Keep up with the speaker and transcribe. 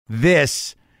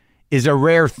this is a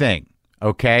rare thing,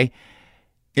 okay?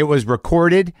 It was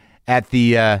recorded at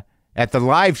the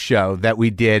live show that we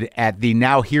did at the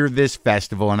Now Hear This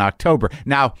Festival in October.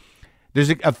 Now, there's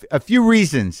a few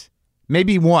reasons,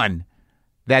 maybe one,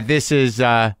 that this is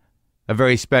a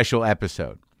very special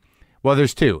episode. Well,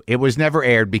 there's two. It was never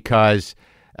aired because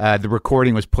the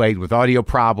recording was played with audio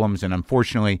problems, and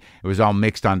unfortunately, it was all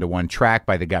mixed onto one track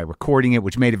by the guy recording it,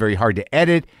 which made it very hard to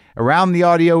edit around the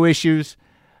audio issues.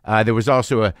 There was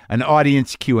also an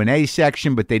audience Q&A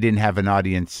section, but they didn't have an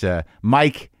audience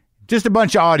mic. Just a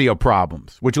bunch of audio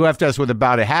problems, which left us with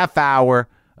about a half hour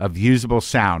of usable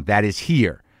sound. That is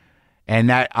here. And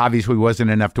that obviously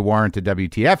wasn't enough to warrant a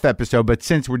WTF episode, but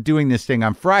since we're doing this thing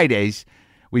on Fridays,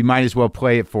 we might as well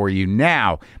play it for you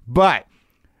now. But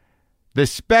the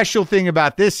special thing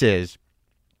about this is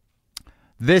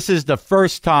the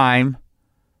first time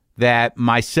that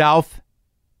myself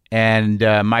and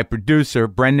my producer,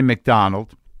 Brendan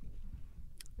McDonald,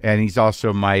 and he's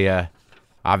also my,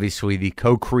 obviously the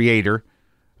co-creator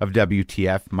of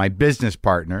WTF, my business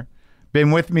partner,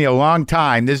 been with me a long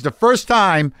time. This is the first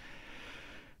time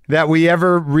that we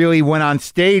ever really went on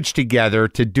stage together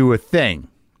to do a thing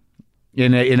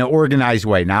in an organized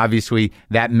way. Now, obviously,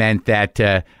 that meant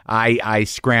that I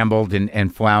scrambled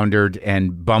and floundered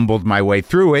and bumbled my way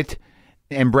through it.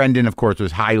 And Brendan, of course,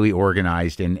 was highly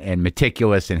organized and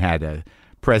meticulous and had a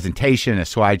presentation, a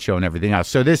slideshow, and everything else.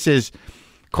 So this is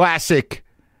classic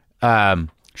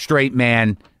straight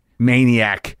man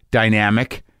maniac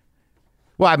dynamic.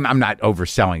 Well, I'm not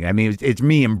overselling it. I mean, it's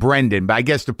me and Brendan, but I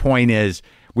guess the point is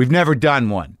we've never done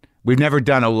one. We've never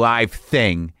done a live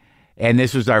thing, and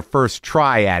this was our first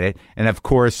try at it. And of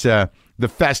course, the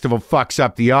festival fucks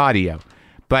up the audio.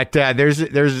 But there's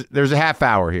a half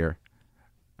hour here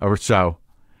or so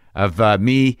of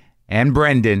me and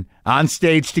Brendan on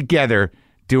stage together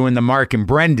doing the Mark and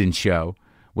Brendan show,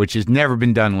 which has never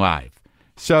been done live.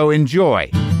 So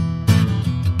enjoy.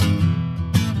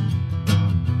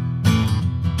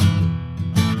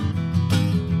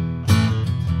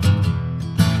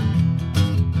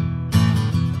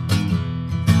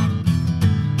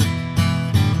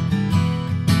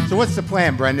 So what's the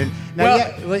plan, Brendan? Now,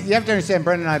 you have to understand,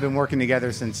 Brendan and I have been working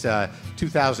together since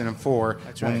 2004.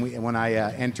 That's right. When I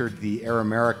entered the Air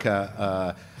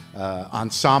America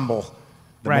ensemble,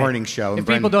 the morning show. If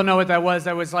people don't know what that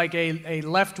was like a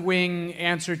left-wing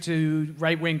answer to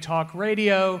right-wing talk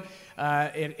radio.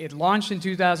 It launched in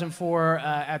 2004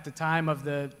 at the time of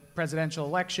the presidential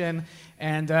election,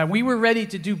 and we were ready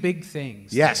to do big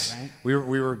things. Yes, right?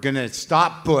 we were going to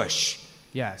stop Bush.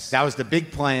 Yes. That was the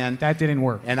big plan. That didn't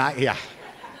work. And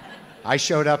I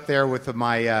showed up there with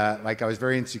my, I was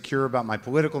very insecure about my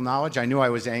political knowledge. I knew I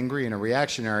was angry and a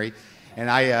reactionary.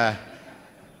 And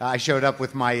I showed up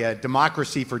with my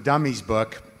Democracy for Dummies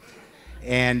book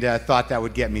and thought that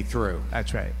would get me through.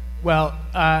 That's right. Well,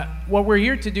 what we're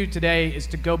here to do today is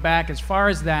to go back as far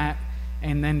as that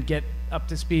and then get up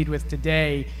to speed with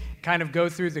today, kind of go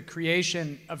through the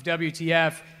creation of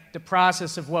WTF, the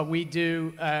process of what we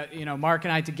do, Mark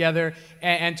and I together,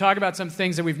 and talk about some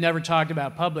things that we've never talked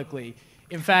about publicly.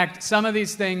 In fact, some of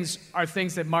these things are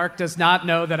things that Mark does not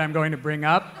know that I'm going to bring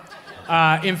up.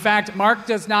 In fact, Mark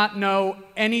does not know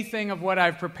anything of what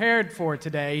I've prepared for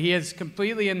today. He is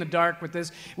completely in the dark with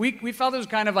this. We felt it was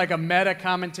kind of like a meta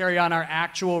commentary on our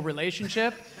actual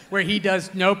relationship, where he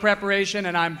does no preparation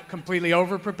and I'm completely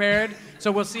over-prepared.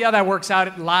 So we'll see how that works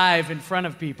out live in front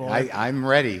of people. I'm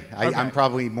ready. Okay. I'm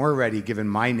probably more ready given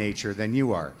my nature than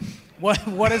you are.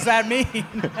 What does that mean?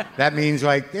 That means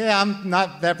I'm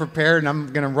not that prepared and I'm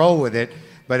going to roll with it.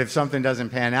 But if something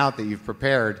doesn't pan out that you've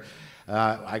prepared,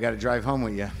 I got to drive home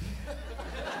with you.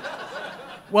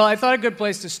 Well, I thought a good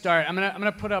place to start. I'm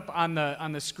gonna put up on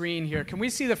the screen here. Can we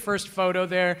see the first photo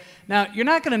there? Now, you're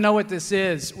not gonna know what this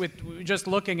is with just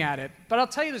looking at it, but I'll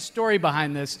tell you the story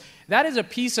behind this. That is a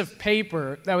piece of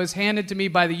paper that was handed to me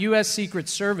by the U.S. Secret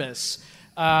Service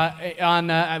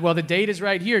the date is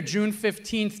right here, June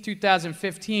 15th,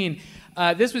 2015.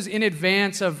 This was in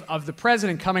advance of the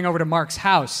president coming over to Mark's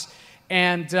house.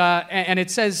 And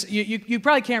it says, you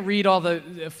probably can't read all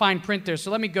the fine print there, so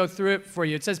let me go through it for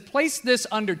you. It says, place this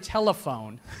under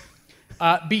telephone.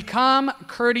 Be calm,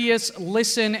 courteous,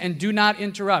 listen, and do not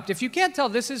interrupt. If you can't tell,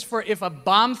 this is for if a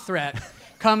bomb threat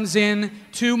comes in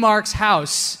to Mark's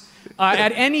house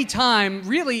at any time,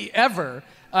 really ever.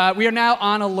 We are now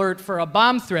on alert for a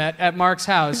bomb threat at Mark's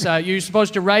house. You're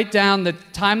supposed to write down the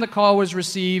time the call was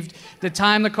received, the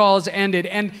time the call is ended.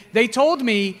 And they told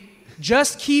me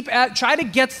Just try to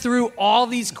get through all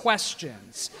these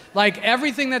questions, like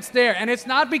everything that's there. And it's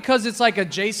not because it's like a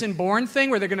Jason Bourne thing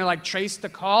where they're gonna like trace the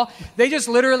call. They just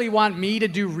literally want me to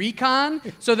do recon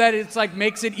so that it's like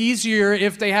makes it easier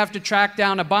if they have to track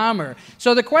down a bomber.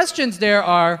 So the questions there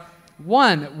are,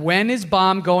 1, when is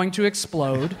bomb going to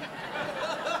explode?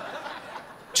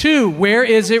 2, where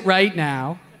is it right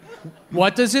now?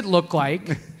 What does it look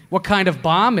like? What kind of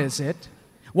bomb is it?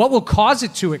 What will cause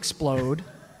it to explode?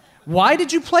 Why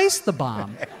did you place the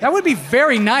bomb? That would be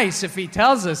very nice if he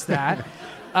tells us that.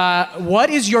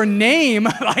 What is your name?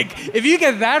 Like, if you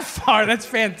get that far, that's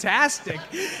fantastic.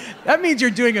 That means you're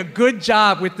doing a good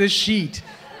job with this sheet.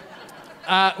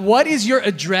 What is your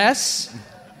address?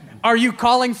 Are you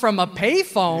calling from a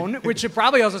payphone? Which should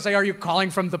probably also say, are you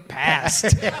calling from the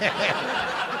past?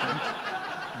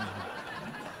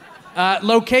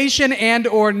 Location and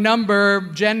or number,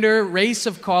 gender, race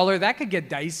of caller. That could get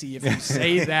dicey if you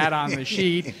say that on the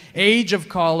sheet. Age of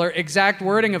caller, exact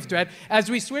wording of threat. As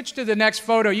we switch to the next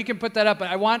photo, you can put that up, but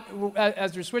I want,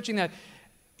 as we're switching that,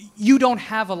 you don't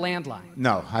have a landline.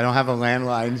 No, I don't have a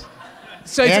landline.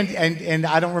 So and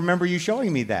I don't remember you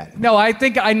showing me that. No, I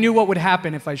think I knew what would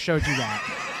happen if I showed you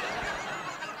that.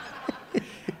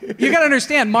 You got to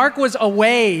understand, Mark was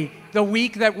away the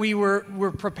week that we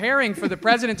were preparing for the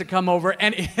president to come over,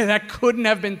 and that couldn't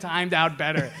have been timed out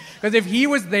better. Because if he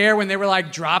was there when they were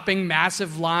like dropping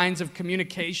massive lines of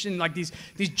communication, like these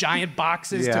giant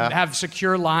boxes to have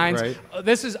secure lines, right.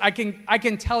 I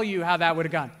can tell you how that would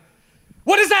have gone.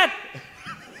 What is that?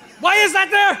 Why is that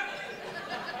there?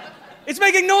 It's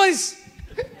making noise.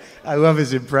 I love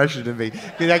his impression of me.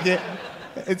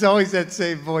 It's always that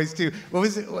same voice too. What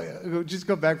was it? Just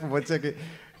go back for 1 second.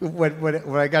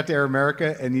 When I got to Air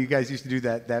America and you guys used to do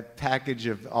that package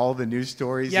of all the news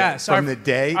stories from the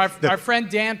day. Our friend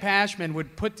Dan Pashman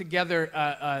would put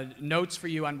together notes for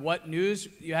you on what news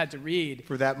you had to read.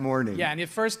 For that morning. Yeah, and the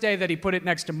first day that he put it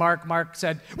next to Mark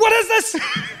said, "What is this?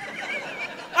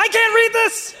 I can't read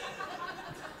this!"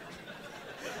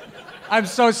 I'm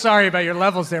so sorry about your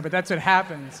levels there, but that's what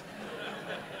happens.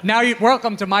 Now,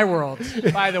 welcome to my world,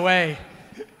 by the way.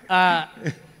 So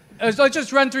let's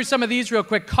just run through some of these real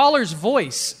quick. Caller's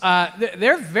voice.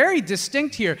 They're very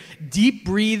distinct here. Deep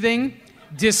breathing,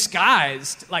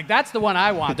 disguised. Like, that's the one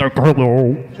I want.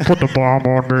 Hello, put the bomb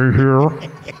on me here.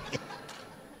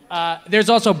 There's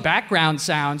also background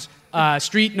sounds.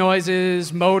 Street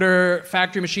noises, motor,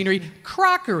 factory machinery,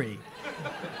 crockery.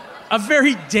 A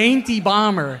very dainty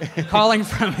bomber calling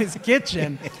from his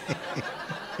kitchen.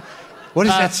 What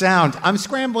does that sound? I'm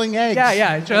scrambling eggs.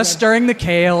 Yeah, just stirring the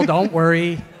kale, don't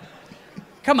worry.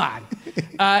 Come on.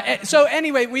 So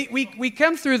anyway, we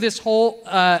come through this whole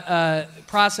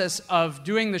process of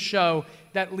doing the show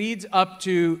that leads up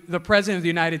to the President of the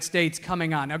United States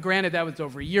coming on. Now, granted, that was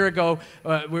over a year ago.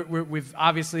 We've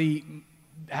obviously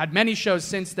had many shows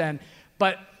since then.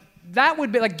 But that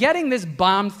would be like getting this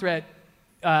bomb threat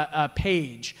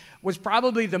page was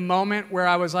probably the moment where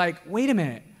I was like, wait a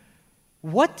minute.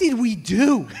 What did we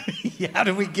do? How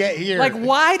did we get here? Like,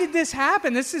 why did this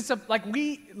happen? This is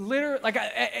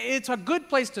it's a good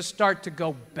place to start to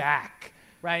go back,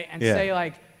 right? And say,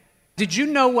 like, did you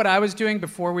know what I was doing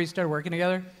before we started working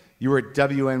together? You were at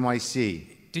WNYC.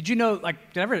 Did you know, like,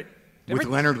 with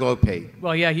Leonard Lopate.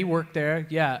 Well, yeah, he worked there,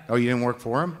 yeah. Oh, you didn't work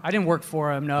for him? I didn't work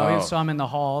for him, no. I saw him in the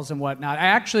halls and whatnot. I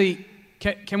actually,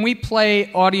 can we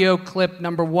play audio clip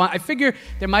number 1? I figure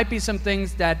there might be some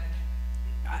things that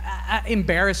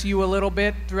embarrass you a little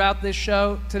bit throughout this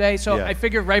show today. So I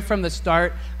figured right from the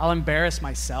start, I'll embarrass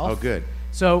myself. Oh, good.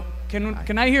 So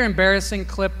can I hear embarrassing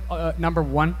clip number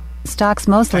 1? Stocks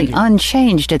mostly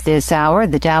unchanged at this hour.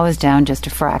 The Dow is down just a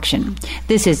fraction.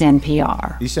 This is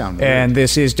NPR. You sound weird. And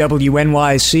this is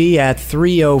WNYC at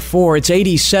 3:04. It's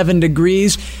 87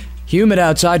 degrees. Humid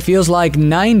outside, feels like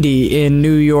 90 in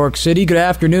New York City. Good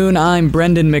afternoon, I'm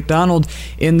Brendan McDonald.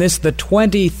 In this, the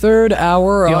 23rd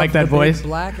hour you of like that the voice?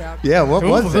 Blackout. Yeah, what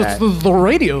was that? This is the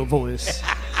radio voice.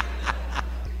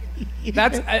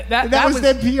 That was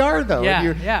NPR, though.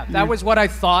 Yeah, that was what I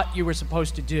thought you were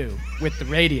supposed to do with the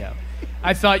radio.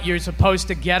 I thought you were supposed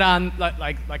to get on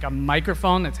like a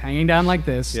microphone that's hanging down like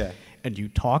this. Yeah. And you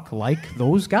talk like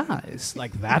those guys.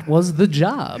 Like, that was the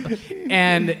job.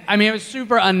 And, I mean, it was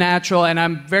super unnatural, and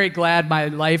I'm very glad my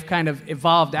life kind of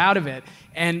evolved out of it.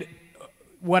 And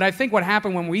what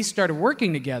happened when we started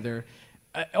working together,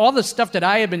 all the stuff that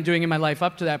I had been doing in my life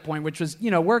up to that point, which was,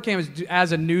 working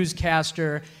as a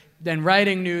newscaster, then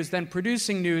writing news, then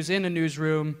producing news in a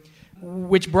newsroom,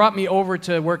 which brought me over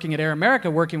to working at Air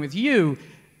America, working with you.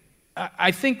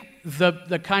 I think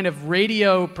the kind of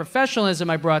radio professionalism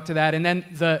I brought to that, and then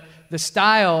the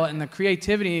style and the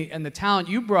creativity and the talent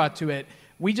you brought to it,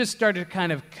 we just started to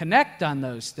kind of connect on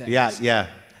those things. Yeah.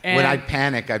 And when I'd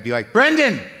panic, I'd be like,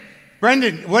 Brendan,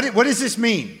 what does this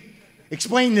mean?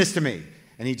 Explain this to me.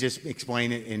 And he'd just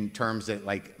explain it in terms that,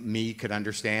 like, me could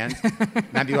understand. And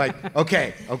I'd be like,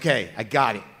 okay, I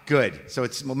got it. Good. So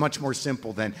it's much more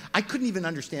simple than... I couldn't even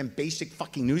understand basic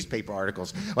fucking newspaper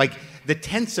articles. Like, the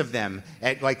tense of them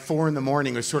at, like, 4 in the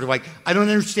morning was sort of like, I don't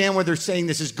understand whether they're saying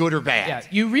this is good or bad. Yeah,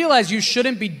 you realize you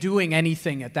shouldn't be doing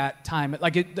anything at that time.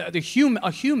 Like, a human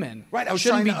right, I was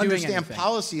shouldn't trying to be doing understand anything.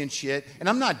 policy and shit, and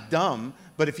I'm not dumb,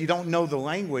 but if you don't know the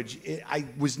language,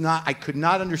 I could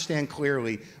not understand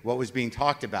clearly what was being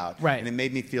talked about. Right. And it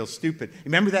made me feel stupid.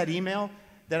 Remember that email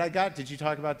that I got? Did you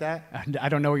talk about that? I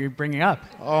don't know what you're bringing up.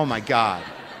 Oh, my God.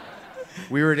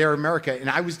 We were at Air America, and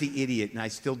I was the idiot, and I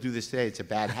still do this today. It's a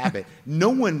bad habit. No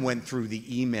one went through the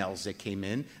emails that came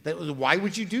in. Why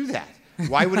would you do that?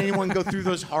 Why would anyone go through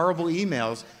those horrible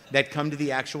emails that come to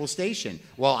the actual station?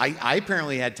 Well, I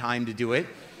apparently had time to do it.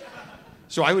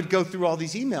 So I would go through all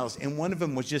these emails, and one of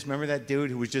them was just, remember that dude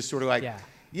who was just sort of like,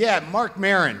 yeah, Mark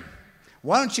Maron,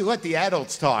 why don't you let the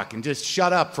adults talk and just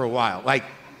shut up for a while? Like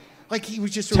he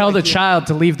was just sort Tell of the like, child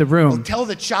to leave the room. Oh, tell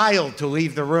the child to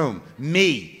leave the room.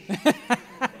 Me.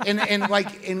 and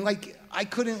I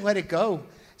couldn't let it go.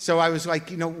 So I was like,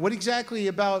 what exactly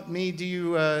about me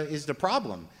is the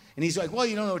problem? And he's like, well,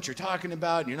 you don't know what you're talking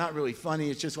about, and you're not really funny.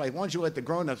 It's just like, why don't you let the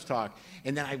grown-ups talk?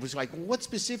 And then I was like, well, what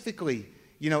specifically,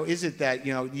 is it that,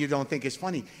 you don't think is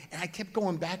funny? And I kept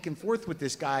going back and forth with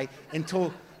this guy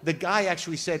until the guy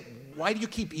actually said, why do you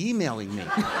keep emailing me?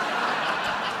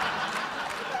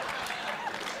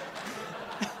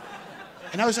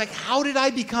 And I was like, how did I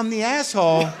become the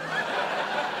asshole?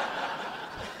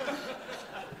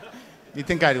 You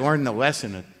think I'd learned the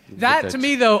lesson? That, to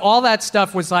me, though, all that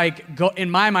stuff was like, in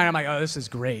my mind, I'm like, oh, this is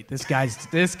great. This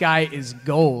guy is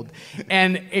gold.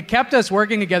 And it kept us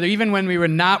working together. Even when we were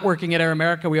not working at Air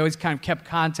America, we always kind of kept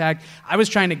contact. I was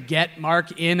trying to get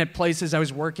Mark in at places I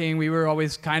was working. We were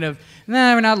always kind of,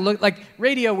 we're not like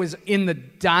radio was in the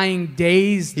dying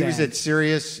days then. He was at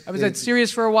Sirius. I was at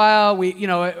Sirius for a while. We,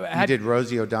 had did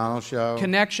Rosie O'Donnell show.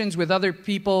 Connections with other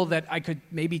people that I could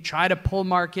maybe try to pull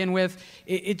Mark in with.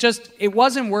 It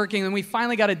wasn't working. And we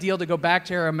finally got a deal to go back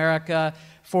to Air America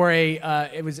for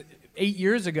it was 8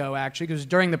 years ago, actually, because it was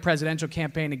during the presidential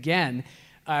campaign again.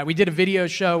 We did a video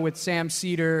show with Sam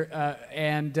Seder,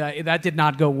 and that did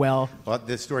not go well. Well,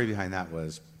 the story behind that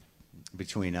was,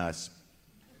 between us,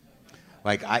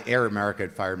 Air America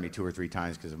had fired me 2 or 3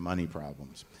 times because of money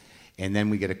problems. And then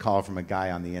we get a call from a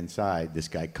guy on the inside, this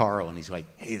guy Carl, and he's like,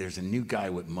 hey, there's a new guy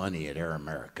with money at Air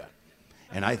America,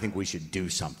 and I think we should do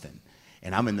something.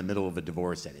 And I'm in the middle of a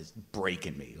divorce that is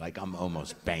breaking me. Like, I'm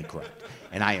almost bankrupt.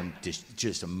 And I am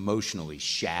just emotionally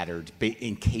shattered,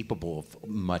 incapable of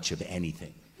much of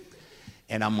anything.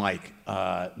 And I'm like,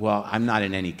 well, I'm not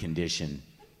in any condition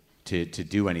to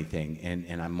do anything.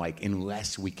 And I'm like,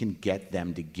 unless we can get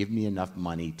them to give me enough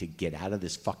money to get out of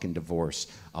this fucking divorce,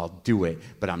 I'll do it.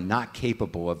 But I'm not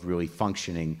capable of really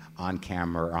functioning on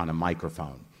camera or on a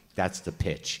microphone. That's the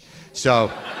pitch.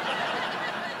 So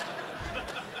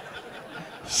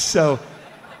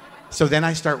then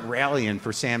I start rallying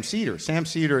for Sam Seder. Sam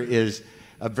Seder is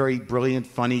a very brilliant,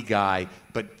 funny guy,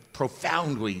 but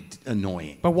profoundly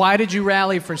annoying. But why did you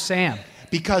rally for Sam?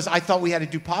 Because I thought we had to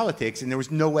do politics, and there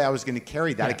was no way I was going to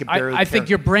carry that. Yeah. I could barely. I think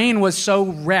your brain was so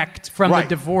wrecked from the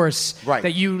divorce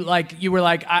that you were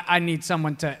like, I need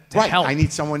someone to help. I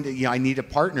need someone to, I need a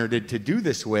partner to do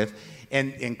this with.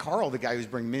 And Carl, the guy who's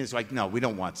bringing me, is like, no, we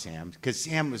don't want Sam, because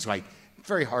Sam was like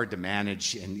very hard to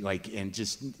manage and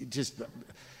just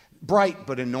bright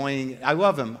but annoying. I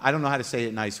love him. I don't know how to say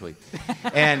it nicely,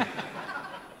 and.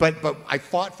 But I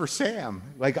fought for Sam.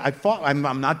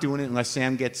 I'm not doing it unless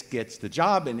Sam gets the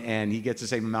job and he gets the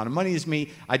same amount of money as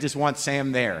me. I just want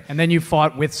Sam there. And then you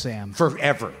fought with Sam.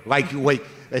 Forever.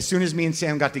 As soon as me and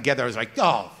Sam got together, I was like,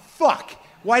 oh, fuck.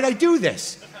 Why'd I do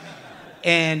this?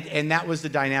 And that was the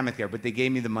dynamic there. But they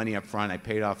gave me the money up front. I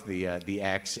paid off the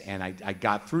ex, and I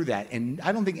got through that. And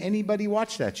I don't think anybody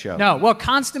watched that show. No. Well,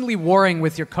 constantly warring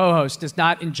with your co-host does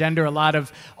not engender a lot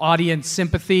of audience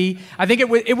sympathy. I think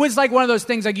it was like one of those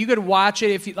things, like you could watch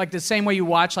it if you, like the same way you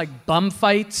watch like bum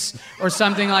fights or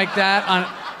something like that. On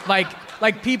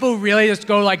like people really just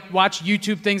go like watch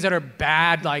YouTube things that are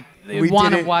bad. Like they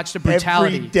want to watch the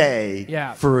brutality every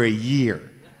day for a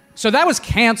year. So that was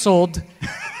canceled.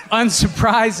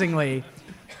 Unsurprisingly.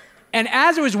 And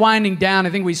as it was winding down, I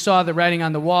think we saw the writing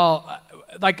on the wall.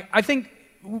 I think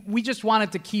we just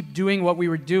wanted to keep doing what we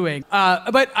were doing.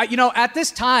 But at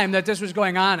this time that this was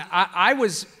going on, I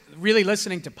was really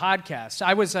listening to podcasts.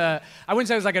 I wouldn't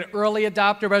say I was like an early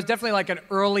adopter, but I was definitely like an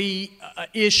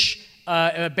early-ish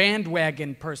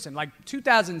bandwagon person. Like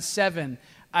 2007,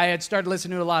 I had started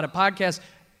listening to a lot of podcasts.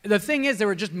 The thing is, they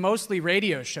were just mostly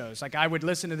radio shows. Like I would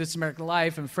listen to This American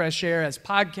Life and Fresh Air as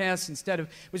podcasts instead of,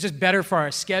 it was just better for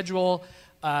our schedule.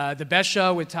 The Best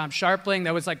Show with Tom Sharpling,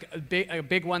 that was like a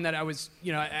big one that I was,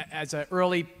 as an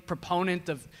early proponent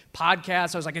of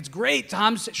podcasts, I was like, it's great.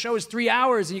 Tom's show is 3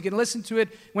 hours and you can listen to it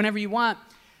whenever you want.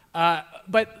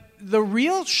 But the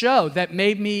real show that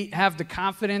made me have the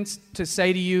confidence to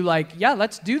say to you, like, yeah,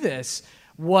 let's do this,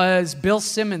 was Bill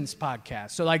Simmons'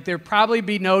 podcast. So, like, there'd probably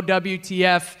be no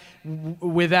WTF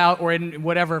without, or in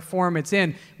whatever form it's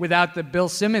in, without the Bill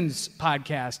Simmons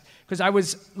podcast. Because I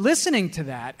was listening to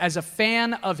that as a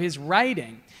fan of his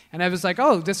writing. And I was like,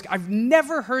 I've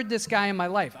never heard this guy in my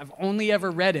life. I've only ever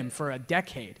read him for a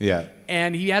decade. Yeah.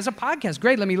 And he has a podcast.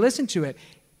 Great, let me listen to it.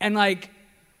 And, like,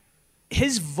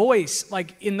 his voice,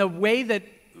 like, in the way that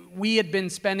we had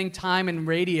been spending time in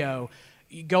radio,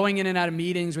 going in and out of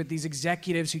meetings with these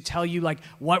executives who tell you, like,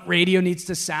 what radio needs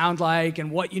to sound like and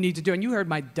what you need to do. And you heard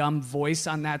my dumb voice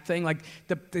on that thing, like,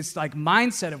 this, like,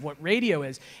 mindset of what radio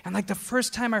is. And, like, the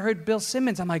first time I heard Bill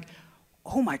Simmons, I'm like,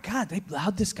 oh, my God, they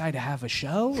allowed this guy to have a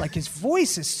show? Like, his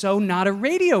voice is so not a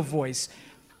radio voice.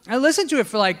 I listened to it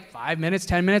for, like, 5 minutes,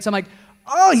 10 minutes. I'm like,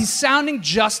 oh, he's sounding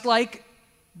just like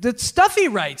the stuff he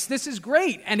writes. This is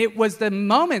great. And it was the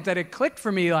moment that it clicked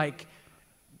for me, like,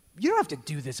 you don't have to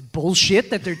do this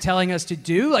bullshit that they're telling us to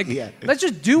do. Like, let's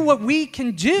just do what we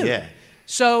can do. Yeah.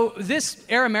 So this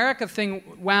Air America thing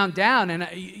wound down, and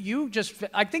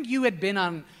I think you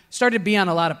had started to be on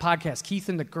a lot of podcasts. Keith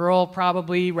and the Girl,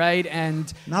 probably, right?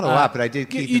 And not a lot, but I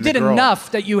did Keith and the Girl. You did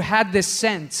enough that you had this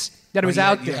sense that it was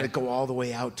out there. You had to go all the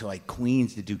way out to, like,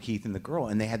 Queens to do Keith and the Girl,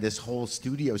 and they had this whole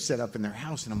studio set up in their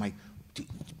house, and I'm like,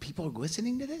 people are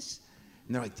listening to this?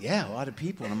 And they're like, yeah, a lot of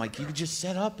people. And I'm like, you could just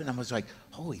set up. And I was like,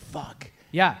 holy fuck.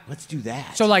 Yeah. Let's do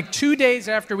that. So, like, 2 days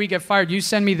after we get fired, you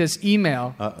send me this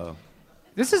email. Uh-oh.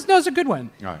 This is a good one.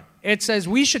 All right. It says,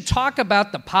 we should talk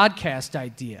about the podcast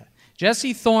idea.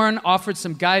 Jesse Thorne offered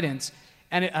some guidance.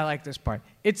 And I like this part.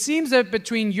 It seems that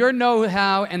between your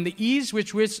know-how and the ease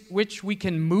which we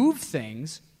can move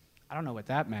things, I don't know what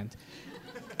that meant,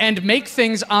 and make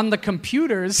things on the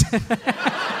computers...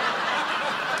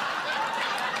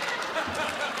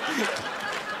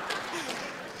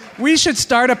 we should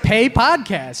start a pay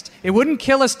podcast. It wouldn't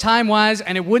kill us time-wise,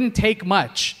 and it wouldn't take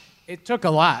much. It took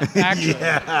a lot, actually.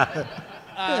 That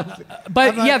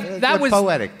was...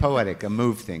 Poetic,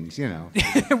 move things,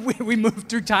 we moved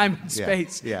through time and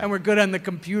space, yeah. and we're good on the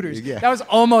computers. Yeah. That was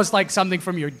almost like something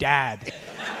from your dad.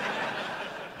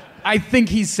 I think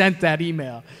he sent that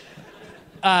email.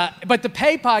 But the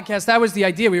pay podcast, that was the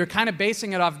idea. We were kind of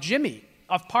basing it off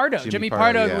Pardo. Jimmy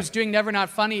Pardo yeah. was doing Never Not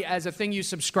Funny as a thing you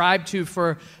subscribed to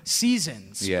for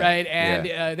seasons, right?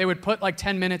 And they would put like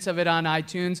 10 minutes of it on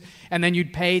iTunes, and then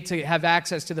you'd pay to have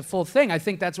access to the full thing. I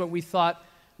think that's what we thought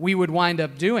we would wind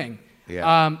up doing.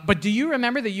 Yeah. But do you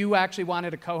remember that you actually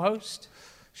wanted a co-host?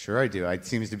 Sure I do. It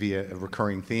seems to be a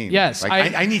recurring theme. Yes.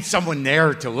 Like, I need someone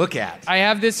there to look at. I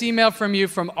have this email from you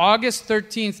from August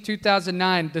 13th,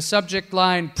 2009. The subject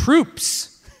line,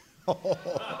 Proops.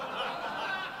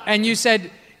 And you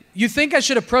said, you think I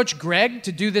should approach Greg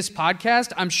to do this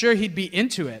podcast? I'm sure he'd be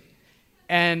into it.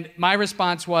 And my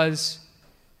response was,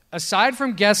 aside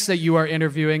from guests that you are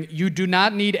interviewing, you do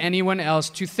not need anyone else.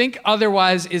 To think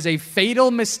otherwise is a fatal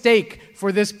mistake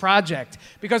for this project.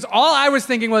 Because all I was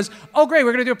thinking was, oh, great,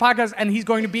 we're going to do a podcast, and he's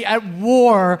going to be at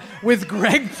war with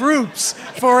Greg Proops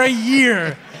for a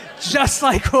year. Just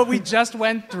like what we just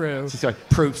went through. So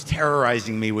Proops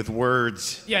terrorizing me with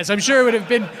words. Yes, I'm sure it would have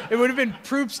been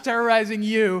Proops terrorizing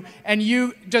you, and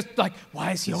you just like,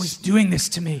 why is he always doing this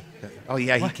to me? Oh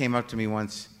yeah, he came up to me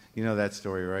once. You know that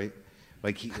story, right?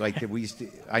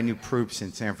 I knew Proops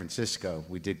in San Francisco.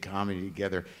 We did comedy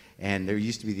together, and there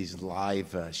used to be these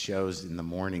live shows in the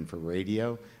morning for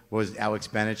radio. What was it, Alex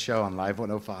Bennett's show on Live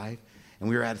 105? And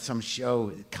we were at some show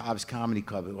at Cobb's Comedy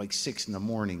Club at like 6 in the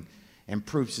morning. And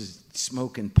Proops is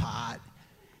smoking pot,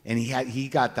 and he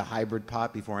got the hybrid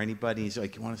pot before anybody. He's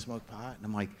like, "You want to smoke pot?" And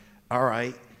I'm like, "All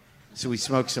right." So we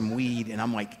smoke some weed, and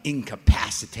I'm like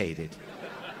incapacitated.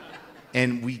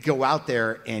 And we go out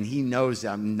there, and he knows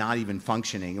that I'm not even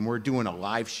functioning. And we're doing a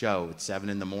live show at 7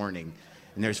 in the morning,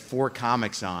 and there's 4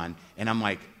 comics on, and I'm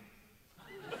like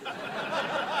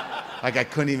I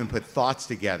couldn't even put thoughts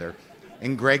together.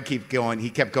 And Greg kept going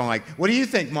like, "What do you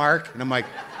think, Mark?" And I'm like.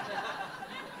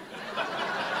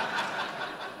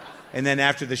 And then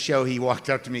after the show, he walked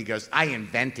up to me and goes, I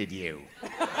invented you.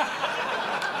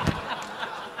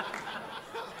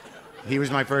 He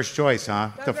was my first choice, huh?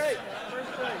 That's right.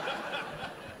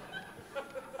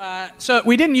 So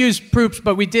we didn't use proofs,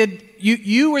 but we did.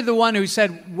 You were the one who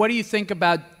said, what do you think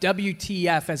about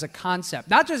WTF as a concept?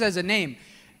 Not just as a name.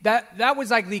 That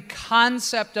was like the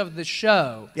concept of the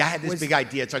show. Yeah, I had this big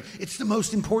idea. It's like, it's the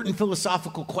most important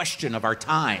philosophical question of our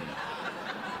time.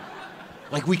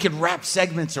 Like, we could wrap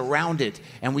segments around it,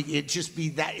 and it just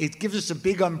be that. It gives us a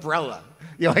big umbrella.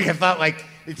 You know, like, I thought, like,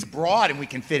 it's broad, and we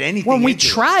can fit anything Well, we into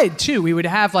tried, too. We would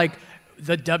have, like,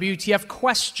 the WTF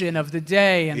question of the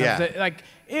day. And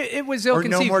it was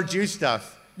ill-conceived. Or no more Jew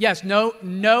stuff. Yes,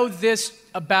 know this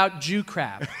about Jew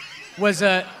crap was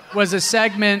a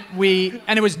segment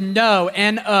and it was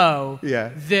N-O,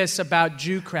 this about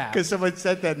Jew crap. Because someone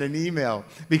sent that in an email.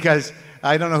 Because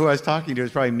I don't know who I was talking to. It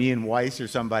was probably me and Weiss or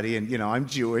somebody. And, you know, I'm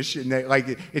Jewish. And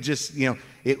it just, you know,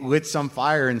 it lit some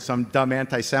fire in some dumb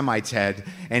anti-Semite's head.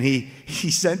 And he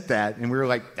sent that. And we were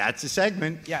like, that's a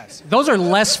segment. Yes. Those are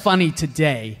less funny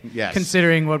today,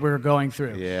 considering what we were going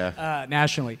through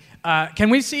nationally.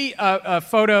 Can we see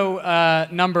photo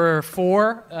number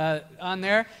 4 on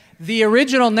there? The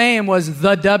original name was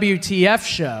The WTF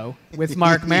Show with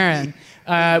Marc Maron.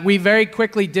 We very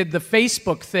quickly did the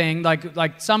Facebook thing,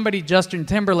 like somebody Justin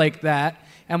Timberlake that,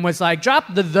 and was like,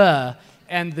 drop the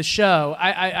and the show.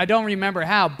 I don't remember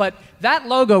how, but that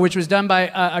logo, which was done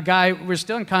by a guy we're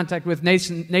still in contact with,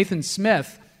 Nathan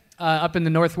Smith, up in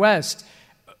the Northwest.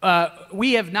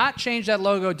 We have not changed that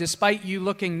logo despite you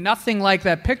looking nothing like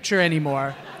that picture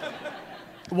anymore.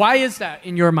 Why is that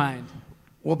in your mind?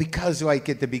 Well, because like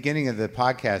at the beginning of the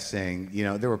podcast thing, you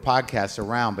know, there were podcasts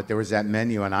around, but there was that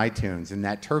menu on iTunes, and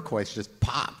that turquoise just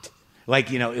popped.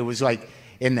 Like, you know, it was like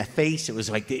in the face, it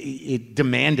was like it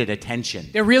demanded attention.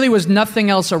 There really was nothing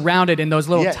else around it in those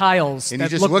little tiles. And you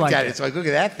just looked at it. It's like, look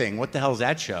at that thing. What the hell is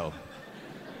that show?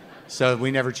 So we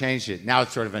never changed it. Now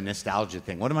it's sort of a nostalgia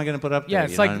thing. What am I going to put up there? Yeah,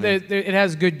 it's like it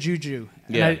has good juju.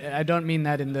 Yeah. And I don't mean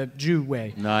that in the Jew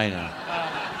way. No, I know.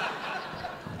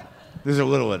 There's a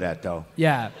little of that, though.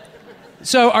 Yeah.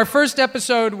 So our first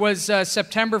episode was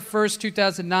September 1st,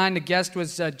 2009. The guest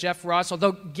was Jeff Ross,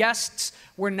 although guests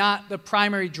were not the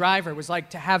primary driver. It was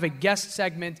like to have a guest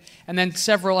segment and then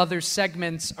several other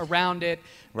segments around it.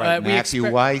 Right, Matthew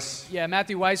Weiss. Yeah,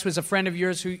 Matthew Weiss was a friend of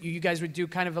yours who you guys would do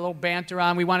kind of a little banter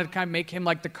on. We wanted to kind of make him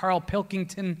like the Carl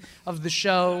Pilkington of the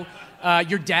show.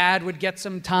 Your dad would get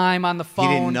some time on the phone.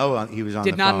 He didn't know he was on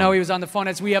the phone. Did not know he was on the phone,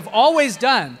 as we have always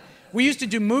done. We used to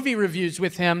do movie reviews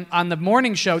with him on the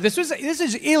morning show. This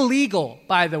is illegal,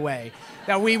 by the way,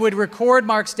 that we would record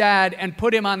Mark's dad and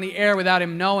put him on the air without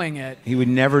him knowing it. He would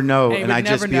never know, and I'd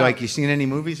just be like, you seen any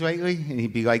movies lately? And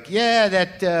he'd be like, yeah,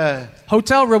 that...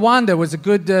 Hotel Rwanda was a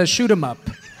good shoot-'em-up.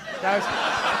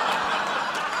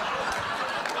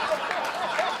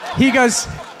 He goes,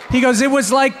 it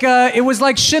was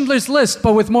like Schindler's List,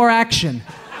 but with more action.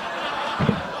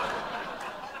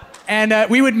 And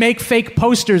we would make fake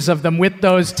posters of them with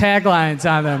those taglines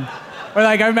on them. Or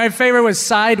like, my favorite was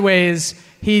Sideways.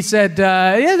 He said,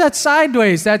 yeah, that's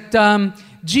Sideways. That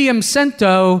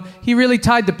Giacinto, he really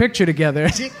tied the picture together.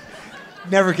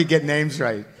 Never could get names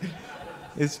right.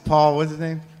 It's Paul, what's his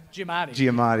name?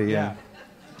 Giamatti, yeah.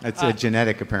 That's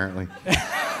genetic, apparently.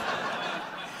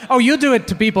 Oh, you'll do it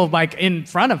to people like in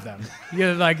front of them.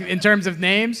 You're like, in terms of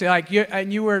names, you're like,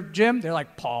 and you were Jim? They're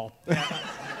like, Paul.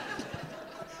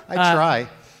 I try.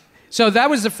 So that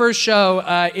was the first show.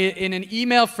 In an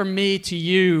email from me to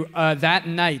you that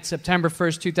night, September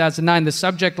 1st, 2009, the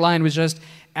subject line was just,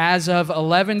 as of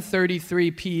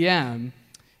 11:33 p.m.,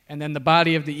 and then the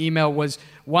body of the email was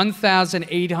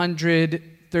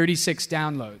 1,836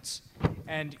 downloads.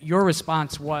 And your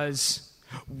response was,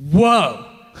 whoa,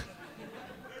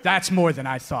 that's more than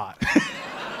I thought.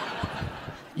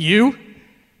 You?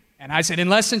 And I said, in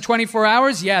less than 24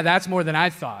 hours? Yeah, that's more than I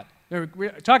thought. We're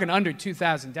talking under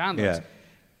 2,000 downloads. Yeah.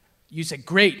 You said,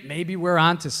 great, maybe we're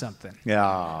onto something.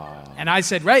 Yeah. And I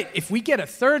said, right, if we get a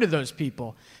third of those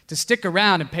people to stick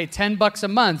around and pay $10 a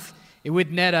month, it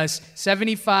would net us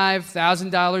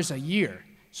 $75,000 a year.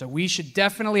 So we should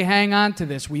definitely hang on to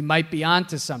this. We might be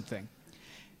onto something.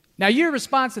 Now, your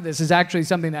response to this is actually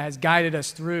something that has guided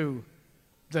us through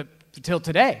till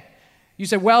today. You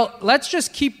said, well, let's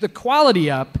just keep the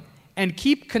quality up and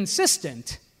keep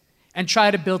consistent and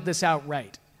try to build this out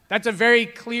right. That's a very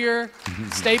clear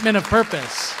statement of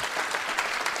purpose.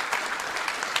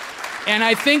 And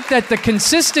I think that the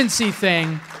consistency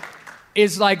thing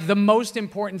is like the most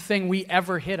important thing we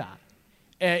ever hit on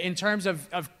in terms of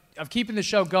keeping the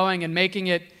show going and making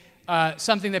it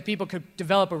something that people could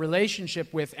develop a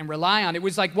relationship with and rely on. It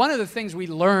was like one of the things we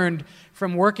learned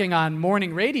from working on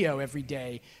morning radio every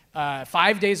day,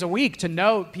 5 days a week, to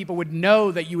know people would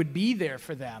know that you would be there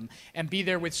for them and be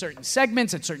there with certain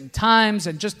segments at certain times,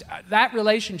 and just that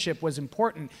relationship was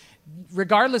important.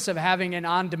 Regardless of having an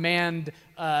on-demand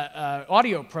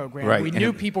audio program, Right. we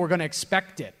knew people were going to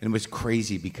expect it. And it was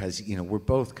crazy because, we're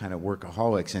both kind of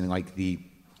workaholics, and like the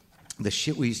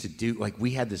shit we used to do, like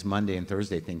we had this Monday and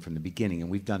Thursday thing from the beginning, and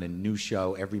we've done a new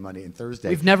show every Monday and Thursday.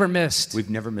 We've never missed. We've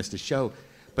never missed a show,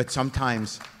 but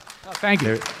sometimes... Oh, thank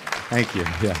you. Thank you,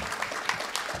 yeah.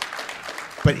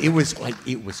 But it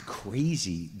was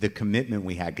crazy, the commitment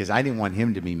we had, because I didn't want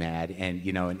him to be mad, and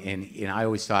and I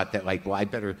always thought that, like, well, I'd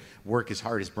better work as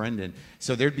hard as Brendan.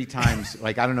 So there'd be times,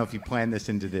 like, I don't know if you planned this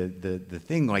into the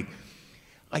thing, like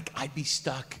I'd be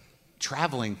stuck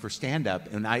traveling for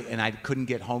stand-up, and I couldn't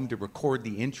get home to record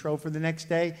the intro for the next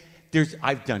day.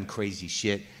 I've done crazy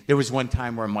shit. There was one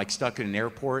time where I'm like stuck in an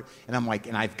airport, and I'm like,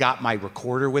 and I've got my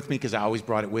recorder with me because I always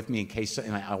brought it with me in case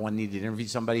I needed to interview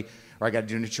somebody, or I got to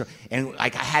do an intro, and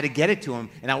like I had to get it to him,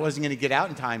 and I wasn't going to get out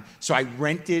in time, so I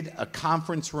rented a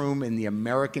conference room in the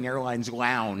American Airlines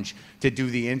lounge to do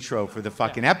the intro for the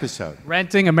fucking episode.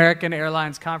 Renting American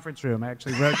Airlines conference room. I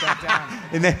actually wrote that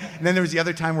down. And then there was the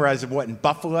other time where I was in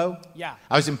Buffalo? Yeah.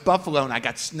 I was in Buffalo, and I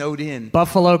got snowed in.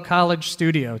 Buffalo College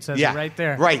Studio. It says it right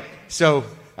there. Right. So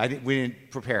we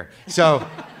didn't prepare. So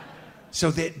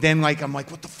then, like, I'm like,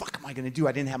 what the fuck am I going to do?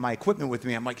 I didn't have my equipment with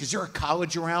me. I'm like, is there a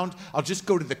college around? I'll just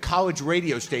go to the college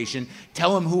radio station,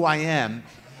 tell them who I am,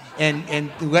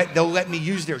 and they'll let me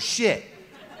use their shit.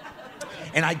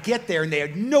 And I get there, and they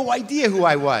had no idea who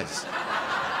I was.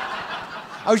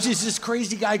 I was just this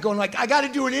crazy guy going like, I got to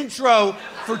do an intro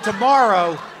for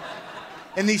tomorrow.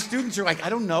 And these students are like, I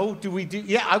don't know,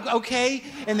 yeah, okay.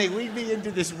 And they lead me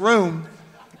into this room.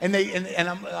 And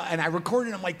I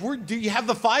recorded. I'm like, do you have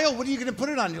the file? What are you going to put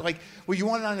it on? You're like, well, you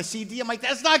want it on a CD? I'm like,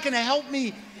 that's not going to help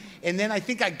me. And then I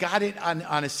think I got it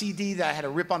on a CD that I had to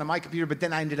rip onto my computer, but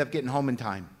then I ended up getting home in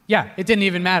time. Yeah, it didn't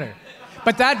even matter.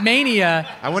 But that mania...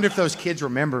 I wonder if those kids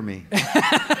remember me.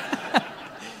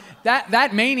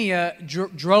 That mania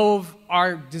drove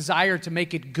our desire to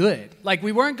make it good. Like,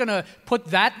 we weren't going to put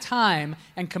that time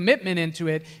and commitment into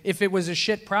it if it was a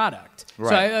shit product. Right.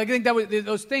 So I think that was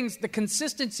those things, the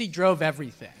consistency drove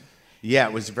everything. Yeah,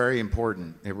 it was very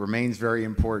important. It remains very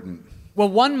important. Well,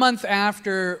 1 month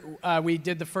after we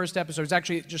did the first episode, it was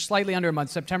actually just slightly under a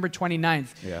month, September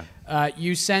 29th,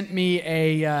 you sent me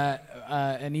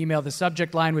an email. The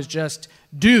subject line was just,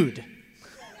 dude.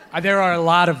 There are a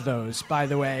lot of those, by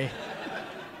the way.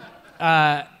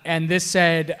 And this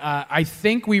said, I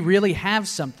think we really have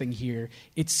something here.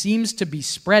 It seems to be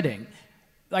spreading.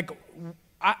 Like,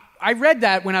 I read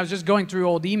that when I was just going through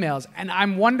old emails, and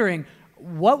I'm wondering,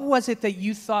 what was it that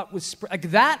you thought was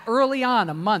like that early on,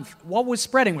 a month? What was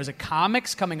spreading? Was it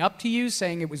comics coming up to you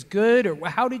saying it was good, or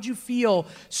how did you feel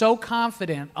so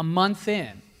confident a month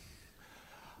in?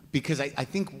 Because I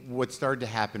think what started to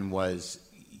happen was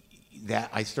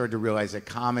that I started to realize that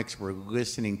comics were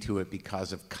listening to it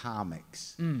because of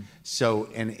comics. So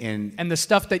and the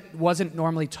stuff that wasn't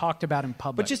normally talked about in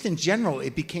public. But just in general,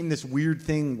 it became this weird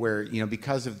thing where,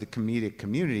 because of the comedic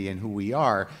community and who we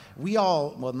are,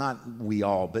 not we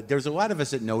all, but there's a lot of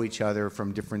us that know each other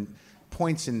from different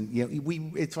points, and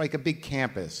it's like a big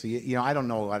campus. I don't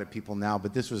know a lot of people now,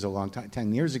 but this was a long time,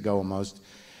 10 years ago almost.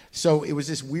 So it was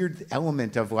this weird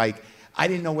element of like, I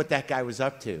didn't know what that guy was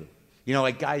up to.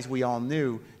 Like guys we all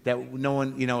knew that no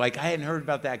one, like I hadn't heard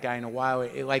about that guy in a while.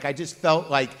 I just felt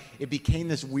like it became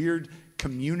this weird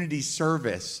community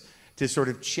service to sort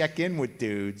of check in with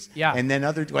dudes. Yeah. And then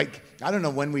I don't know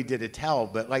when we did Attell,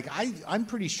 but I'm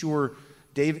pretty sure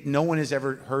no one has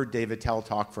ever heard Dave Attell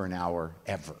talk for an hour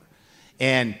ever.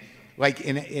 And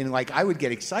I would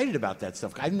get excited about that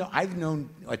stuff. I've known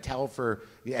Attell for,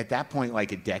 at that point,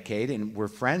 like a decade, and we're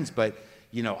friends, but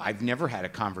I've never had a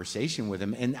conversation with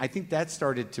him. And I think that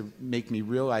started to make me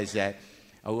realize that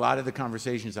a lot of the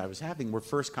conversations I was having were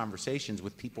first conversations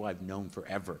with people I've known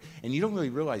forever. And you don't really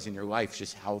realize in your life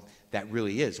just how that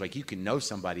really is. Like, you can know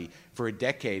somebody for a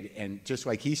decade, and just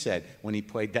like he said when he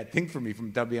played that thing for me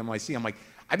from WNYC, I'm like,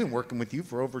 I've been working with you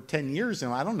for over 10 years,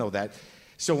 and I don't know that.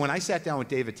 So when I sat down with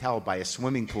Dave Attell by a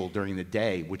swimming pool during the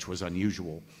day, which was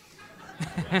unusual,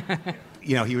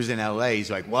 he was in L.A. He's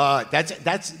like, what?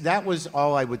 That was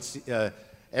all I would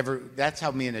ever. That's how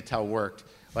me and Attell worked.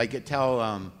 Like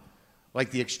Attell,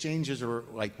 the exchanges were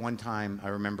like one time. I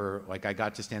remember, I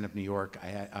got to stand up New York.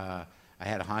 I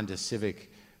had a Honda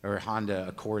Civic or a Honda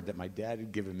Accord that my dad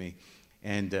had given me,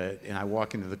 and I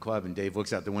walk into the club, and Dave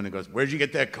looks out the window and goes, "Where'd you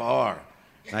get that car?"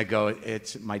 And I go,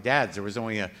 it's my dad's. There was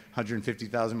only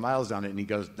 150,000 miles on it. And he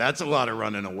goes, that's a lot of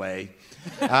running away.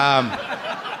 But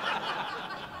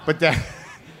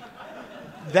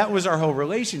that was our whole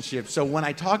relationship. So when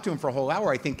I talked to him for a whole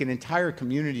hour, I think an entire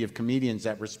community of comedians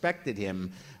that respected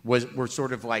him were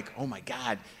sort of like, oh my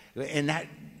God. And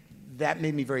that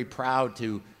made me very proud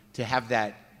to have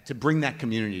that, to bring that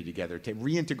community together, to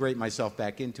reintegrate myself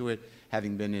back into it,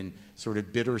 having been in sort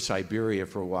of bitter Siberia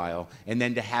for a while, and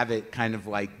then to have it kind of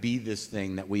like be this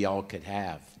thing that we all could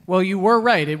have. Well, you were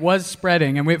right. It was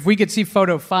spreading. And if we could see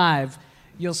photo 5,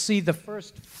 you'll see the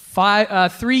first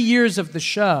 3 years of the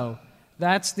show.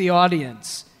 That's the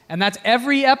audience. And that's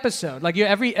every episode. Like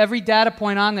every data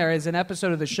point on there is an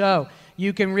episode of the show.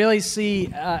 You can really see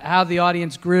how the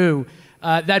audience grew.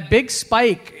 That big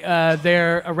spike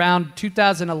there around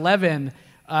 2011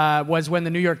 was when the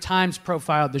New York Times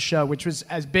profiled the show, which was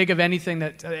as big of anything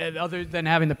that, other than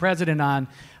having the president on,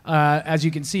 as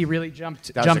you can see, really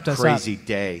jumped us up. That was a crazy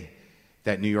day,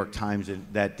 that New York Times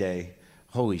that day.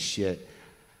 Holy shit.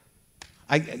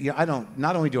 I don't.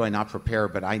 Not only do I not prepare,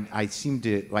 but I seem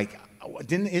to like.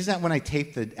 Is that when I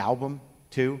taped the album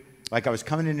too? Like I was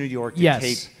coming to New York to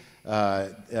tape.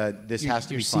 This has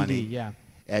to be funny. CD, yeah.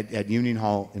 At Union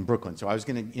Hall in Brooklyn. So I was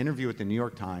going to interview with the New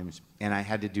York Times, and I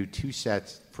had to do 2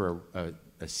 sets for a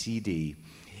CD.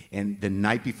 And the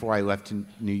night before I left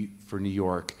for New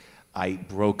York, I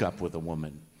broke up with a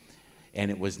woman,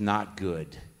 and it was not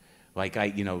good. Like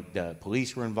the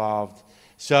police were involved.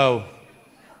 So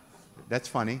that's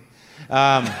funny.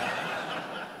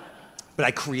 But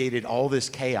I created all this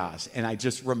chaos, and I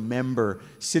just remember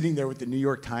sitting there with the New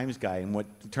York Times guy, and what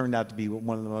turned out to be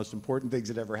one of the most important things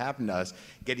that ever happened to us,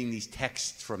 getting these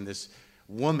texts from this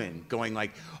woman going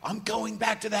like, I'm going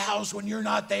back to the house when you're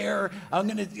not there. I'm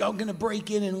gonna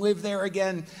break in and live there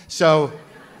again. So,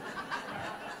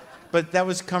 but that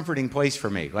was a comforting place for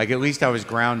me. Like at least I was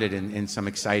grounded in some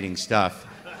exciting stuff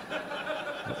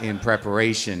in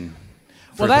preparation.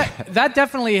 Well, that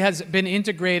definitely has been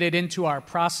integrated into our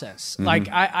process. Mm-hmm. Like,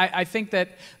 I think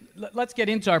that, let's get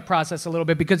into our process a little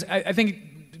bit, because I think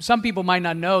some people might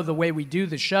not know the way we do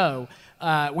the show.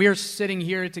 We are sitting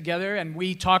here together, and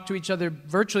we talk to each other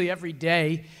virtually every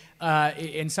day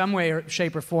in some way or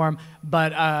shape or form.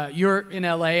 But you're in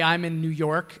L.A., I'm in New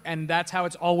York, and that's how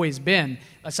it's always been,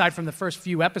 aside from the first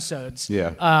few episodes.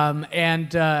 Yeah.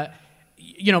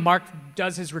 Mark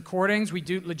does his recordings. We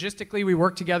do logistically. We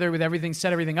work together with everything,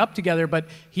 set everything up together. But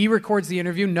he records the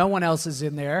interview. No one else is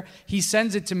in there. He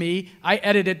sends it to me. I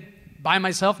edit it by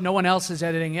myself. No one else is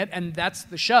editing it, and that's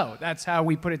the show. That's how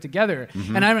we put it together.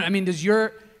 Mm-hmm. And I mean, does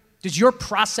your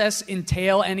process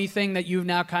entail anything that you've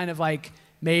now kind of like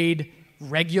made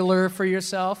regular for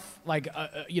yourself? Like,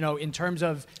 in terms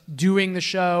of doing the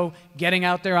show, getting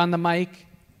out there on the mic.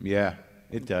 Yeah,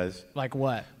 it does. Like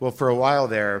what? Well, for a while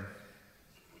there,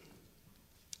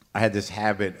 I had this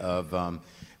habit of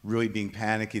really being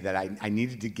panicky that I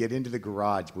needed to get into the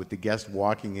garage with the guest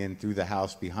walking in through the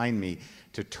house behind me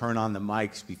to turn on the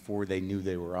mics before they knew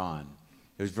they were on.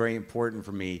 It was very important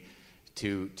for me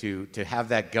to have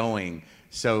that going.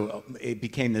 So it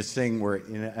became this thing where,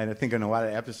 and I think in a lot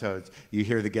of episodes, you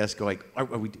hear the guests go like,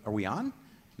 are we on? And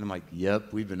I'm like,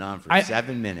 yep, we've been on for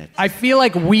 7 minutes. I feel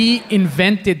like we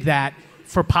invented that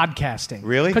for podcasting.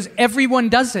 Really? Because everyone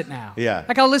does it now. Yeah.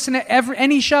 Like I'll listen to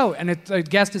any show, and a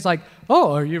guest is like,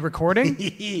 "Oh, are you recording?"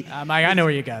 I'm like, I know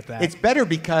where you got that. It's better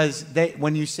because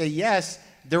when you say yes,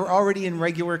 they're already in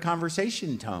regular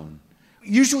conversation tone.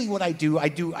 Usually, what I do,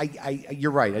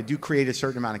 you're right. I do create a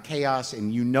certain amount of chaos,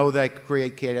 and that I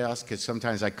create chaos because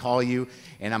sometimes I call you,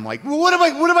 and I'm like, well, what am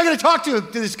I going to talk to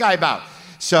this guy about?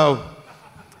 So,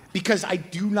 because I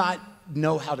do not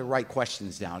know how to write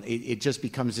questions down. It just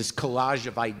becomes this collage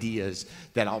of ideas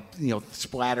that I'll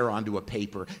splatter onto a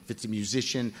paper. If it's a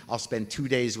musician, I'll spend 2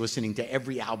 days listening to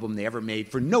every album they ever made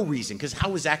for no reason, because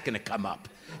how is that going to come up?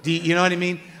 You know what I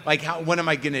mean? Like, when am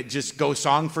I going to just go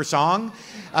song for song?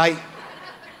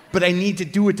 But I need to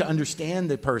do it to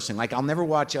understand the person. Like, I'll never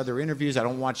watch other interviews. I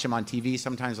don't watch them on TV.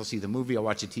 Sometimes I'll see the movie. I'll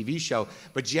watch a TV show.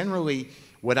 But generally,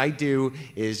 what I do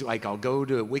is, like, I'll go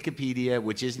to Wikipedia,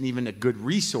 which isn't even a good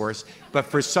resource, but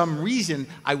for some reason,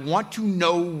 I want to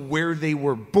know where they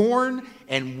were born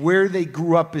and where they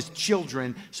grew up as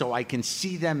children so I can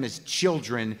see them as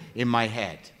children in my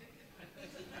head.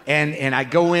 And I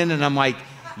go in and I'm like,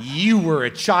 you were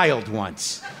a child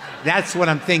once. That's what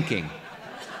I'm thinking.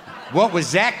 What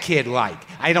was that kid like?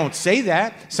 I don't say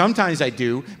that. Sometimes I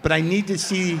do, but I need to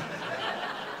see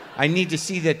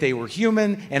that they were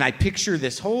human, and I picture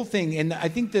this whole thing. And I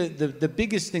think the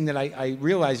biggest thing that I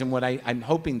realize and what I'm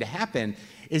hoping to happen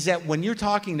is that when you're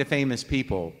talking to famous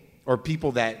people, or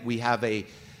people that we have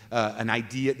an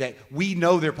idea that we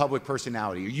know their public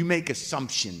personality, or you make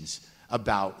assumptions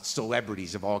about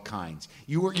celebrities of all kinds.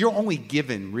 You're only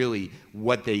given really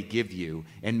what they give you,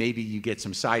 and maybe you get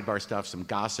some sidebar stuff, some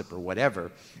gossip or whatever.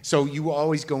 So you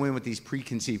always go in with these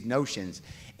preconceived notions,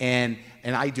 and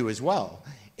I do as well.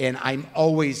 And I'm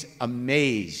always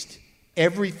amazed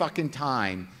every fucking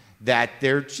time that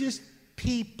they're just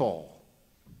people.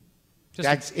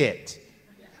 That's it.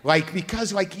 Like,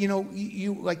 because like, you know,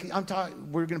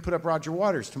 we're going to put up Roger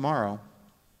Waters tomorrow.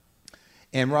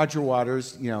 And Roger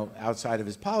Waters, you know, outside of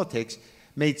his politics,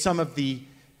 made some of the,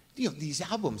 you know, these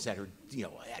albums that are, you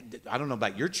know, I don't know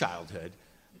about your childhood,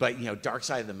 but, you know, Dark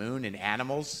Side of the Moon and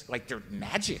Animals, like, they're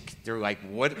magic. They're like,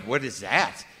 what is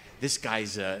that? This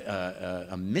guy's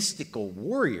a mystical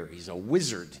warrior. He's a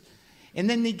wizard. And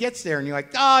then he gets there and you're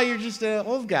like, oh, you're just an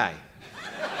old guy.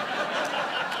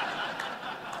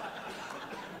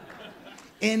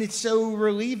 And it's so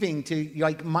relieving to,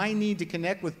 like, my need to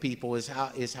connect with people is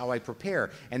how I prepare.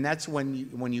 And that's when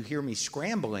you hear me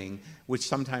scrambling, which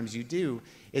sometimes you do,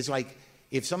 is like,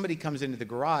 if somebody comes into the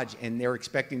garage and they're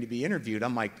expecting to be interviewed,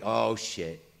 I'm like, oh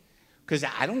shit. Because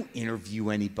I don't interview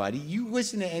anybody. You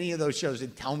listen to any of those shows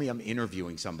and tell me I'm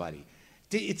interviewing somebody.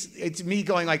 It's me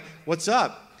going like, what's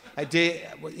up?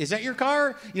 Is that your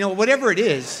car? You know, whatever it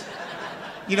is.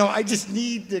 You know, I just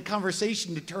need the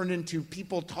conversation to turn into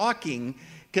people talking,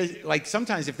 because, like,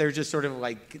 sometimes if they're just sort of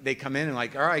like, they come in and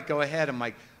like, all right, go ahead. I'm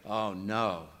like, oh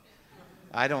no,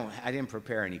 I didn't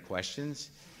prepare any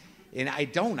questions, and I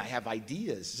have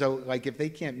ideas. So, like, if they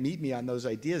can't meet me on those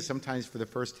ideas, sometimes for the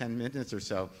first 10 minutes or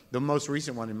so, the most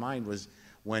recent one in mind was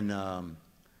when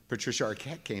Patricia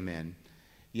Arquette came in,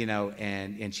 you know,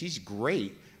 and she's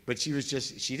great. But she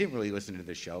didn't really listen to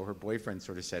the show. Her boyfriend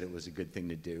sort of said it was a good thing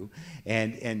to do.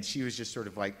 And she was just sort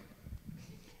of like,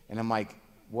 and I'm like,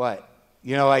 what?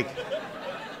 You know, like,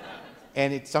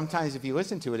 and sometimes if you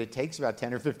listen to it, it takes about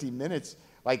 10 or 15 minutes.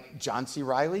 Like John C.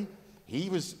 Reilly, he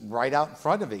was right out in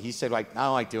front of it. He said, like, I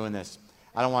don't like doing this.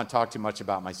 I don't want to talk too much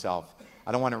about myself.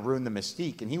 I don't want to ruin the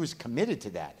mystique. And he was committed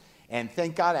to that. And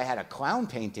thank God I had a clown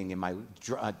painting in my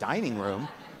dining room.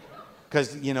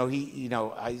 Because, you know, he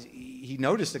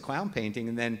noticed the clown painting,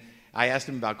 and then I asked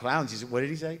him about clowns. He said, what did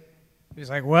he say? He's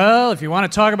like, well, if you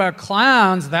want to talk about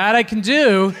clowns, that I can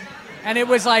do. And it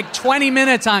was like 20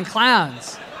 minutes on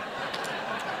clowns.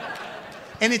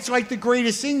 And it's like the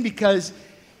greatest thing because,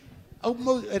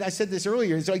 and I said this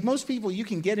earlier, it's like most people, you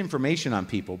can get information on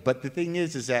people. But the thing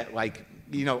is that, like,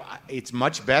 you know, it's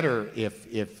much better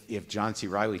if John C.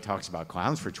 Reilly talks about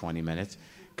clowns for 20 minutes.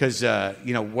 Because,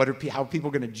 you know, how are people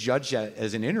going to judge that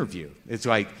as an interview? It's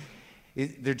like,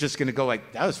 they're just going to go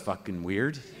like, that was fucking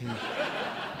weird.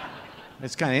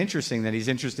 It's kind of interesting that he's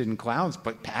interested in clowns,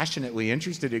 but passionately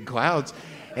interested in clowns.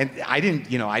 And I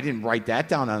didn't write that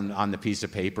down on the piece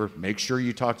of paper. Make sure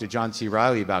you talk to John C.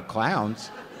 Reilly about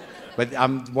clowns. But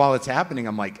while it's happening,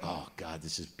 I'm like, oh, God,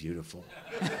 this is beautiful.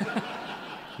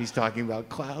 He's talking about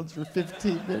clowns for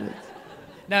 15 minutes.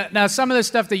 Now, some of the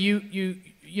stuff that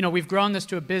you know, we've grown this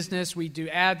to a business. We do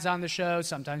ads on the show,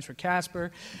 sometimes for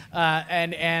Casper.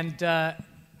 I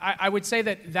would say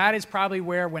that is probably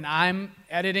where, when I'm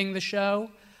editing the show,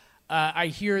 I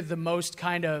hear the most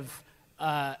kind of,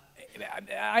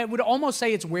 I would almost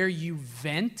say it's where you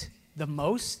vent the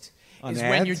most, on is ads?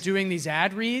 when you're doing these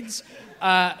ad reads.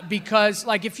 Because,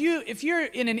 like, if you're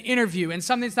in an interview and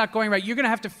something's not going right, you're going to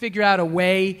have to figure out a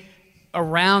way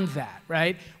around that,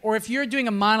 right? Or if you're doing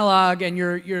a monologue and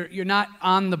you're not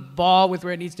on the ball with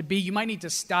where it needs to be, you might need to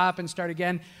stop and start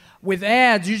again. With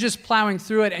ads, you're just plowing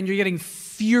through it and you're getting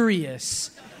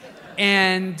furious,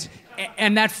 and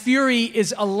that fury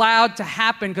is allowed to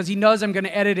happen because he knows I'm going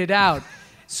to edit it out.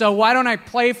 So why don't I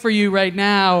play for you right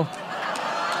now?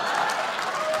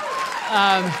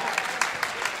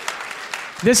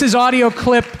 This is audio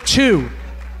clip 2.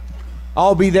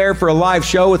 I'll be there for a live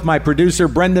show with my producer,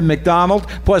 Brendan McDonald,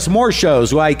 plus more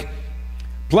shows you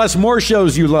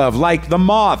love, like The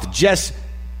Moth, Just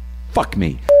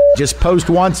post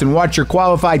once and watch your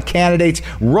qualified candidates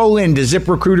roll into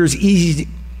ZipRecruiter's easy.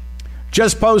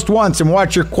 Just post once and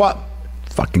watch your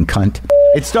fucking cunt.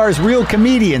 It stars real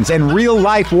comedians and real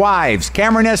life wives,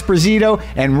 Cameron Esposito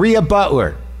and Rhea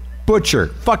Butler. Butcher,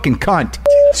 fucking cunt.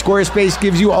 Squarespace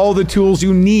gives you all the tools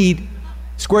you need.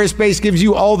 Squarespace gives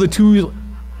you all the tools.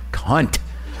 Cunt.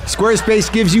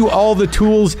 Squarespace gives you all the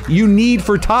tools you need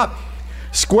for top.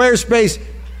 Squarespace.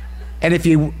 And if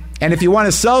you want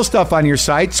to sell stuff on your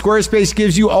site, Squarespace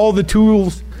gives you all the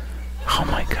tools. Oh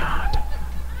my God.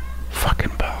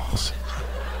 Fucking balls.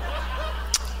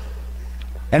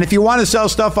 And if you want to sell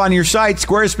stuff on your site,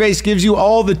 Squarespace gives you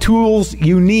all the tools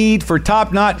you need for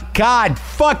top-notch. God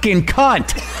fucking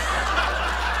cunt.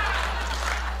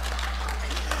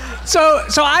 So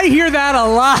I hear that a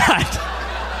lot.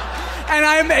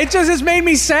 And it just has made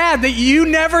me sad that you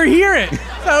never hear it.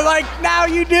 So, like, now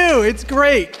you do. It's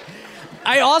great.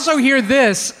 I also hear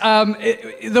this.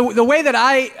 The way that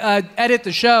I edit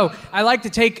the show, I like to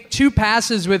take 2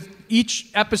 passes with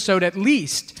each episode at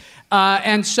least.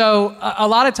 And so a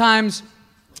lot of times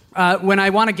when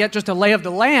I want to get just a lay of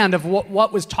the land of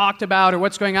what was talked about or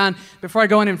what's going on, before I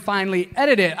go in and finally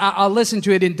edit it, I'll listen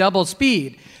to it in double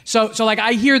speed. So like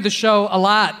I hear the show a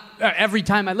lot. Every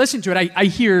time I listen to it, I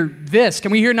hear this.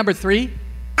 Can we hear number 3?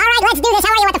 All right, let's do this.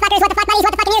 How are you, what the fuckers, what the fuck buddies,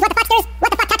 what the fuck news, what the fucksters,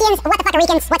 what the fuck tuckians, what the fuck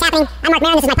Ricans, what's happening? I'm Mark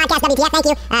Maron, this is my podcast, WTF. Thank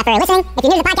you for listening. If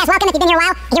you're new to the podcast, welcome. If you've been here a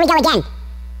while, here we go again.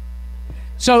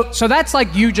 So that's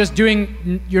like you just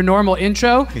doing your normal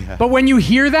intro. Yeah. But when you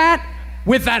hear that,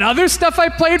 with that other stuff I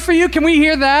played for you, can we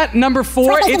hear that? Number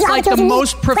 4, it's like the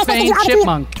most profane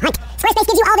chipmunk. Squarespace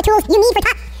gives you all the tools you need for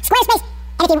top. Squarespace,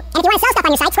 and if you want to sell stuff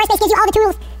on your site, Squarespace gives you all the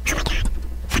tools. Oh my God.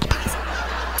 Fucking pause.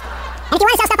 And if you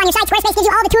want to sell stuff on your site, Squarespace gives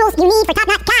you all the tools you need for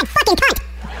top-notch. God fucking cunt.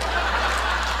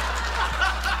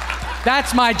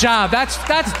 That's my job. That's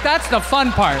the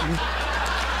fun part.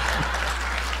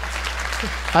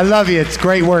 I love you. It's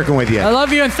great working with you. I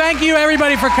love you, and thank you,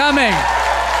 everybody, for coming.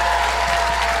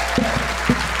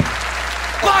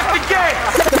 Lock the gate!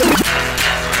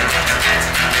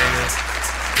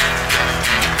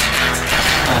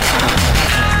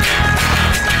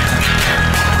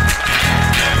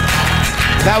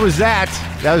 That was that.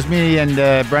 That was me and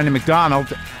Brendan McDonald.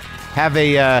 Have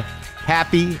a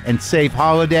happy and safe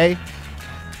holiday.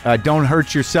 Don't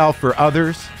hurt yourself or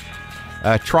others.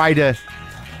 Try to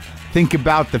think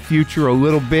about the future a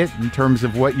little bit in terms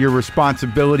of what your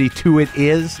responsibility to it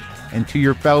is and to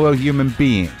your fellow human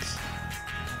beings.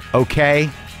 Okay?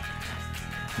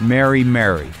 Merry,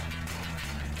 merry.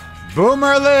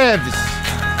 Boomer lives!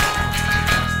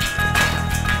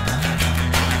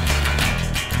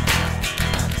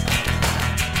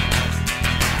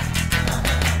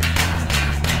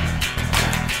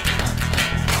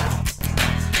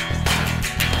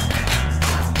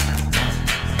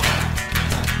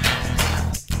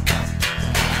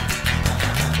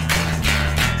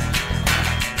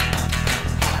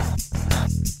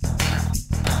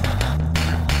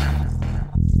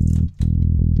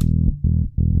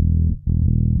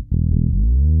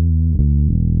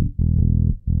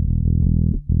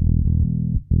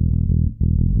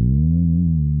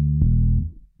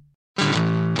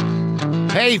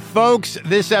 Hey folks,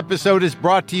 this episode is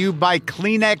brought to you by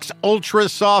Kleenex Ultra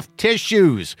Soft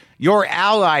Tissues, your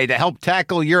ally to help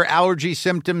tackle your allergy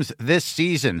symptoms this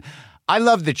season. I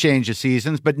love the change of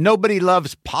seasons, but nobody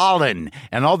loves pollen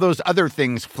and all those other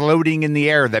things floating in the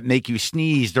air that make you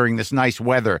sneeze during this nice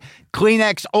weather.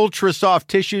 Kleenex Ultra Soft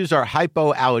Tissues are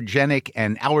hypoallergenic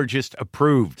and allergist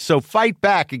approved. So fight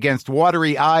back against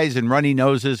watery eyes and runny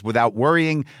noses without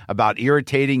worrying about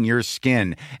irritating your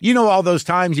skin. You know all those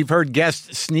times you've heard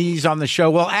guests sneeze on the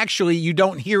show? Well, actually, you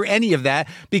don't hear any of that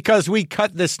because we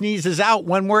cut the sneezes out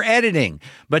when we're editing.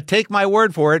 But take my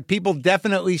word for it, people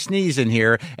definitely sneeze in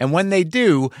here, and when they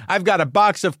do, I've got a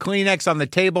box of Kleenex on the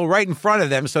table right in front of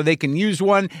them so they can use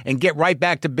one and get right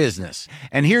back to business.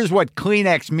 And here's what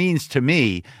Kleenex means to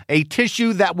me: a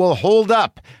tissue that will hold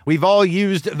up. We've all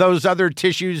used those other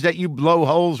tissues that you blow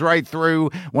holes right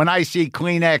through. When I see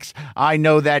Kleenex, I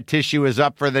know that tissue is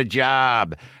up for the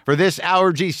job. For this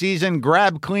allergy season,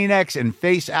 grab Kleenex and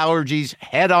face allergies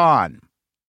head on.